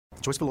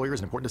The choice of a lawyer is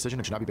an important decision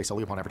and should not be based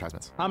solely upon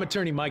advertisements. I'm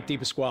attorney Mike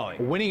DePasquale.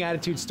 A winning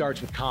attitude starts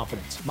with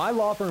confidence. My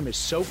law firm is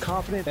so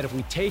confident that if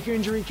we take your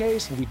injury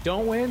case and we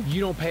don't win, you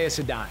don't pay us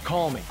a dime.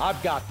 Call me.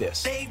 I've got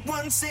this.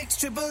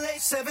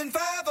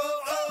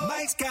 816-888-7500.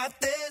 Mike's got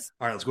this.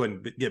 All right, let's go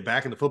ahead and get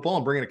back into football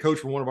and bring in a coach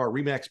from one of our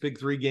RE/MAX Big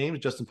Three games,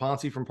 Justin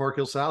Poncy from Park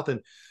Hill South.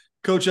 And,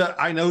 Coach,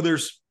 I know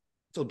there's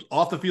some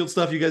off-the-field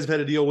stuff you guys have had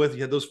to deal with.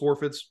 You had those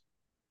forfeits.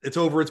 It's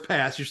over. It's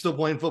past. You're still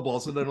playing football,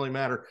 so it doesn't really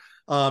matter.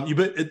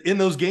 In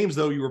those games,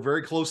 though, you were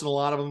very close in a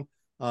lot of them.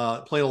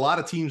 Played a lot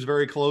of teams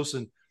very close.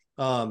 And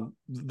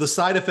the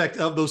side effect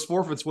of those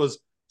forfeits was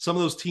some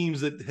of those teams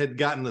that had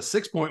gotten the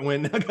 6-point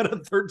win now got a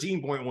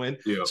 13-point win.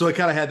 Yeah. So it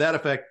kind of had that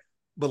effect.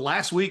 But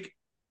last week,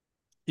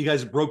 you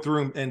guys broke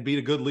through and beat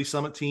a good Lee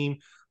Summit team.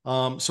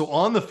 So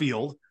on the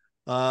field,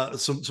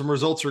 some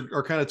results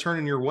are kind of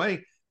turning your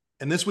way.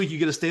 And this week you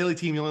get a Staley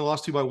team you only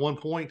lost to by 1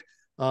 point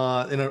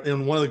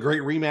in one of the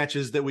great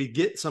rematches that we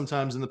get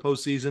sometimes in the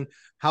postseason.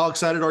 How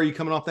excited are you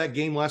coming off that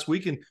game last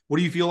week? And what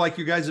do you feel like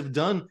you guys have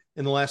done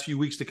in the last few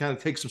weeks to kind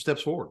of take some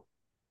steps forward?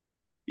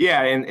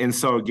 Yeah, and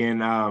so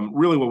again,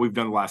 really what we've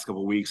done the last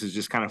couple of weeks is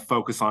just kind of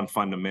focus on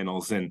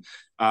fundamentals. And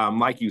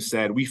like you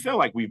said, we feel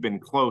like we've been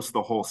close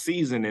the whole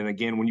season. And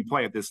again, when you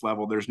play at this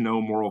level, there's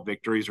no moral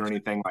victories or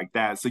anything like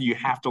that. So you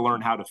have to learn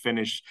how to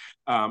finish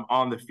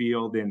on the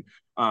field and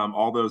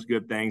all those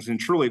good things. And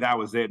truly that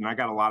was it. And I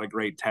got a lot of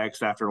great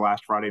texts after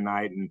last Friday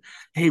night and,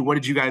 hey, what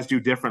did you guys do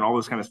different? All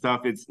this kind of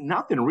stuff. It's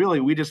nothing really.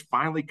 We just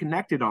finally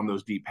connected on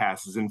those deep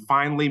passes and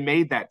finally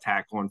made that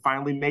tackle and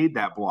finally made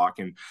that block.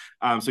 And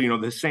so,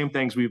 the same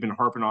things we've been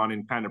harping on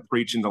and kind of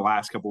preaching the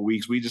last couple of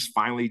weeks, we just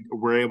finally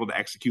were able to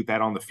execute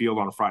that on the field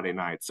on Friday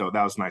night. So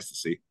that was nice to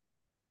see.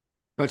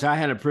 Coach, I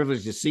had a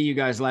privilege to see you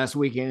guys last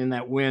weekend in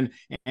that win.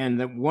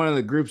 And one of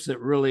the groups that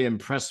really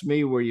impressed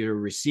me were your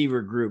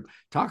receiver group.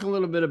 Talk a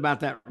little bit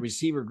about that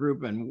receiver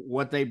group and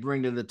what they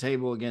bring to the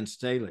table against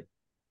Staley.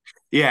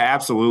 Yeah,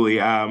 absolutely.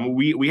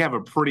 We have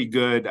a pretty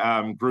good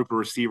group of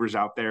receivers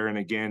out there. And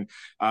again,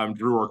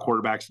 Drew, our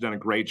quarterback's done a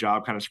great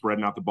job kind of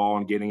spreading out the ball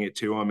and getting it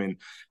to him. And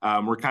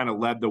we're kind of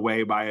led the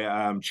way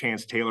by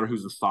Chance Taylor,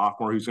 who's a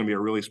sophomore, who's going to be a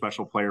really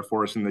special player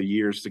for us in the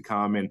years to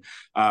come. And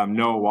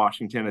Noah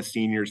Washington, a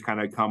senior's kind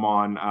of come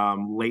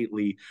on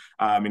lately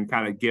and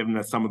kind of given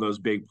us some of those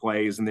big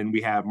plays. And then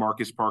we have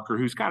Marcus Parker,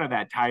 who's kind of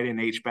that tight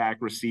end H-back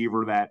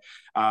receiver that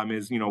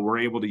is, we're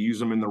able to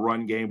use him in the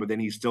run game, but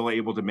then he's still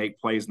able to make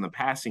plays in the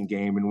passing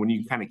game. And when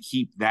you kind of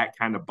keep that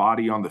kind of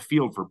body on the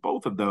field for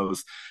both of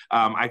those,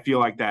 I feel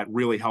like that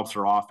really helps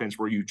our offense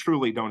where you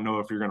truly don't know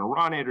if you're going to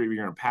run it or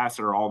you're going to pass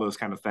it or all those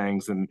kind of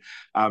things. And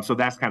so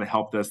that's kind of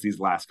helped us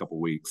these last couple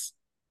of weeks.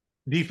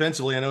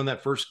 Defensively, I know in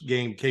that first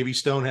game, KV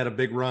Stone had a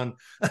big run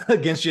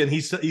against you, and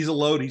he's a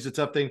load. He's a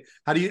tough thing.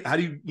 How do you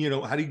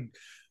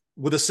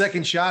with a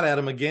second shot at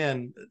him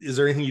again, is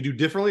there anything you do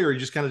differently, or you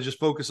just kind of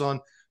focus on,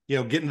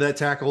 getting to that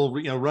tackle,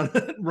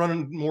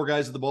 running more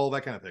guys at the ball,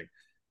 that kind of thing?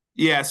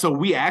 Yeah, so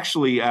we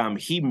actually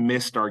he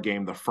missed our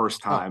game the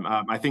first time.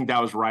 I think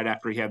that was right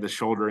after he had the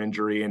shoulder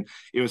injury, and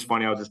it was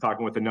funny. I was just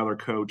talking with another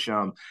coach.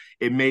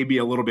 It may be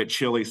a little bit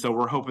chilly, so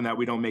we're hoping that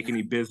we don't make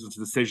any business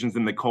decisions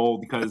in the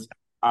cold because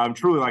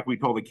truly, like we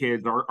told the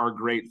kids, our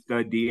great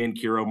stud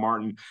DN, Kiro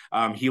Martin,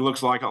 he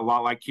looks like a lot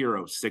like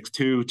Kiro,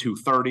 6'2",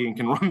 230, and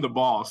can run the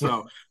ball.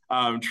 So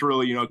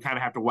truly, kind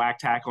of have to whack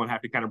tackle and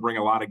have to kind of bring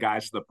a lot of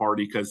guys to the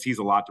party because he's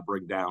a lot to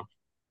bring down.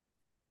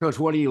 Coach,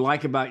 what do you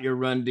like about your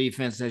run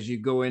defense as you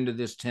go into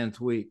this 10th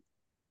week?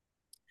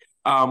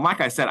 Like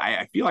I said,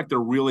 I feel like they're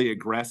really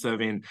aggressive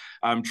and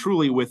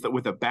truly with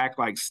a back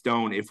like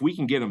Stone, if we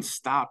can get him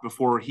stopped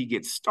before he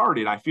gets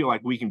started, I feel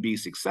like we can be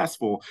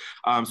successful.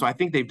 So I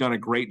think they've done a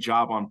great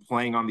job on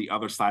playing on the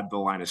other side of the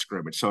line of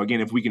scrimmage. So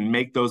again, if we can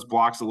make those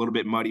blocks a little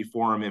bit muddy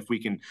for him, if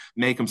we can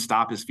make him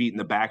stop his feet in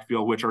the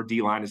backfield, which our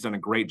D-line has done a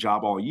great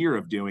job all year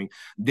of doing,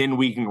 then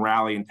we can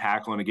rally and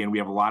tackle. And again, we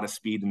have a lot of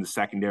speed in the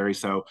secondary.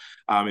 So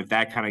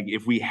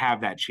if we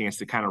have that chance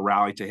to kind of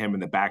rally to him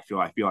in the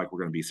backfield, I feel like we're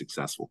going to be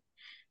successful.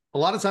 A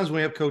lot of times when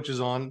we have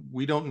coaches on,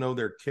 we don't know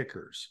their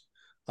kickers.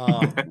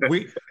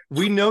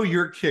 We know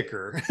your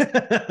kicker.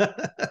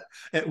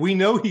 We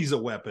know he's a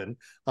weapon.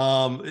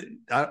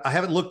 I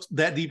haven't looked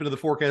that deep into the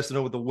forecast to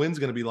know what the wind's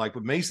going to be like,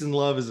 but Mason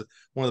Love is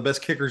one of the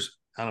best kickers,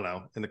 I don't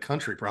know, in the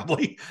country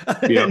probably.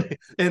 Yeah.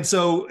 and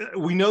so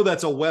we know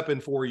that's a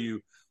weapon for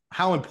you.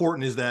 How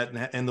important is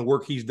that and the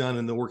work he's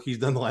done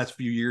the last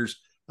few years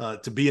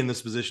to be in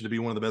this position, to be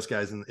one of the best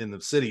guys in the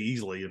city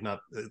easily, if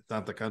not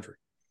the country?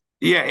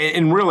 Yeah,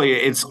 and really,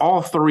 it's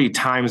all 3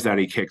 times that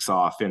he kicks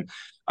off. And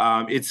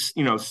it's,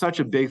 such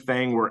a big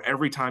thing where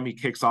every time he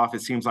kicks off,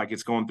 it seems like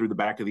it's going through the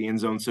back of the end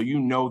zone. So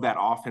that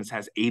offense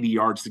has 80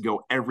 yards to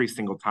go every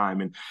single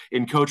time.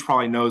 And Coach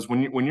probably knows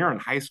when you're in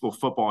high school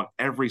football and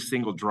every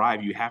single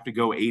drive, you have to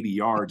go 80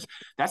 yards.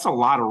 That's a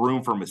lot of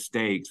room for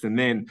mistakes. And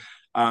then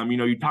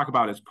you talk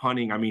about his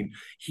punting. I mean,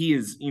 he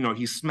is,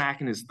 he's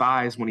smacking his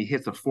thighs when he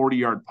hits a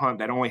 40-yard punt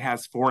that only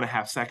has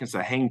 4.5 seconds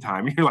of hang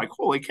time. You're like,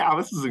 holy cow,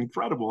 this is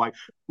incredible. Like,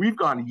 we've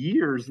gone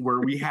years where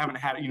we haven't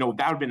had, that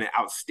would have been an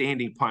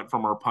outstanding punt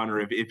from our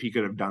punter if he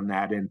could have done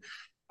that. And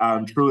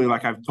truly,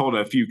 like I've told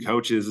a few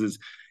coaches, is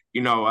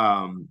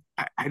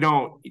I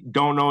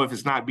don't know if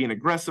it's not being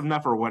aggressive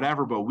enough or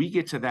whatever, but we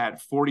get to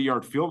that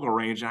 40-yard field goal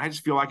range, and I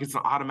just feel like it's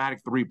an automatic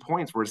 3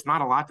 points where it's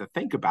not a lot to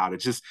think about.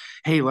 It's just,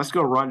 hey, let's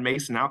go run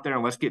Mason out there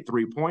and let's get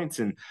 3 points.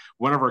 And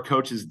one of our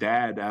coach's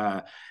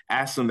dad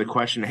asked him the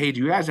question, hey, do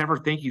you guys ever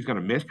think he's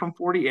going to miss from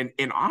 40?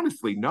 And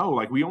honestly, no.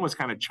 Like, we almost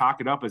kind of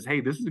chalk it up as,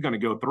 hey, this is going to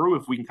go through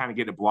if we can kind of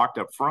get it blocked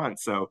up front.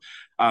 So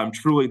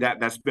truly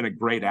that's been a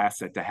great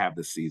asset to have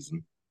this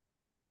season.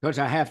 Coach,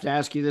 I have to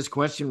ask you this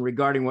question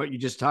regarding what you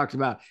just talked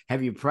about.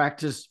 Have you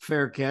practiced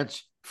fair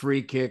catch,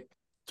 free kick,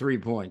 3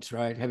 points,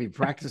 right? Have you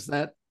practiced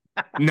that?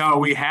 No,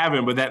 we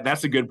haven't, but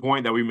that's a good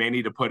point that we may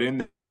need to put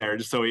in there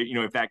just so,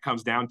 if that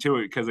comes down to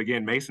it, because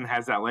again, Mason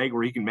has that leg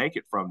where he can make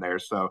it from there.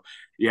 So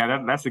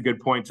yeah, that's a good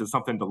point to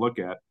something to look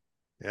at.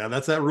 Yeah,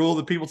 that's that rule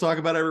that people talk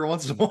about every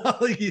once in a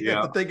while. You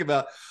have to think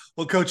about.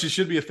 Well, Coach, it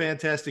should be a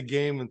fantastic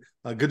game,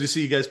 and good to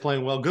see you guys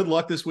playing well. Good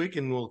luck this week,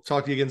 and we'll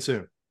talk to you again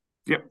soon.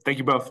 Yep. Thank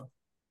you both.